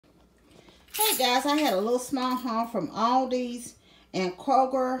Hey guys, I had a little small haul from Aldi's and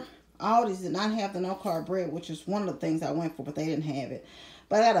Kroger. Aldi's did not have the no-carb bread, which is one of the things I went for, but they didn't have it.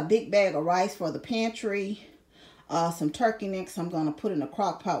 But I got a big bag of rice for the pantry, some turkey necks I'm going to put in the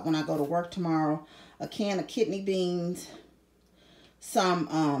crock pot when I go to work tomorrow, a can of kidney beans,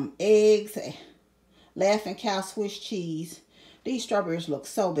 some eggs, Laughing Cow Swiss cheese. These strawberries look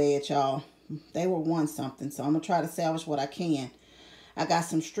so bad, y'all. They were one something, so I'm going to try to salvage what I can. I got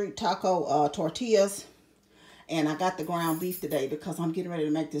some street taco tortillas, and I got the ground beef today because I'm getting ready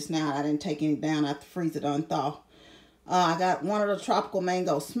to make this now. I didn't take any down out the freezer to unthaw. I got one of the tropical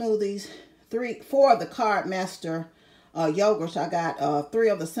mango smoothies, 4 of the Card Master yogurts. I got 3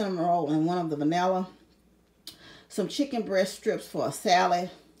 of the cinnamon roll and 1 of the vanilla. Some chicken breast strips for a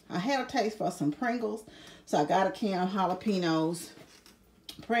salad. I had a taste for some Pringles, so I got a can of jalapenos,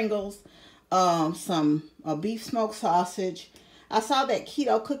 Pringles, some beef smoked sausage. I saw that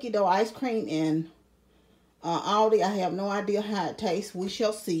keto cookie dough ice cream in Aldi. I have no idea how it tastes. We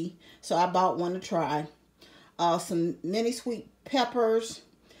shall see. So I bought one to try. Some mini sweet peppers,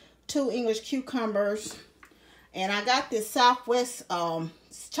 2 English cucumbers. And I got this Southwest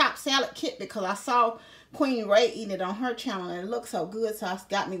chopped salad kit because I saw Queen Ray eating it on her channel and it looked so good. So I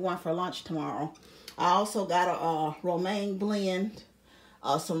got me one for lunch tomorrow. I also got a romaine blend,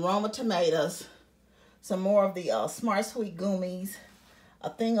 some Roma tomatoes, some more of the Smart Sweet gummies, a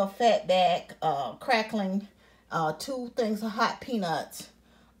thing of fatback, crackling, 2 things of hot peanuts,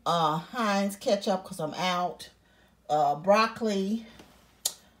 Heinz ketchup because I'm out, broccoli,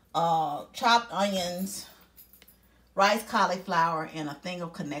 chopped onions, rice cauliflower, and a thing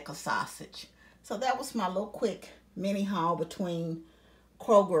of Conecuh sausage. So that was my little quick mini haul between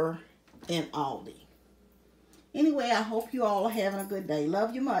Kroger and Aldi. Anyway, I hope you all are having a good day.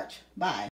 Love you much. Bye.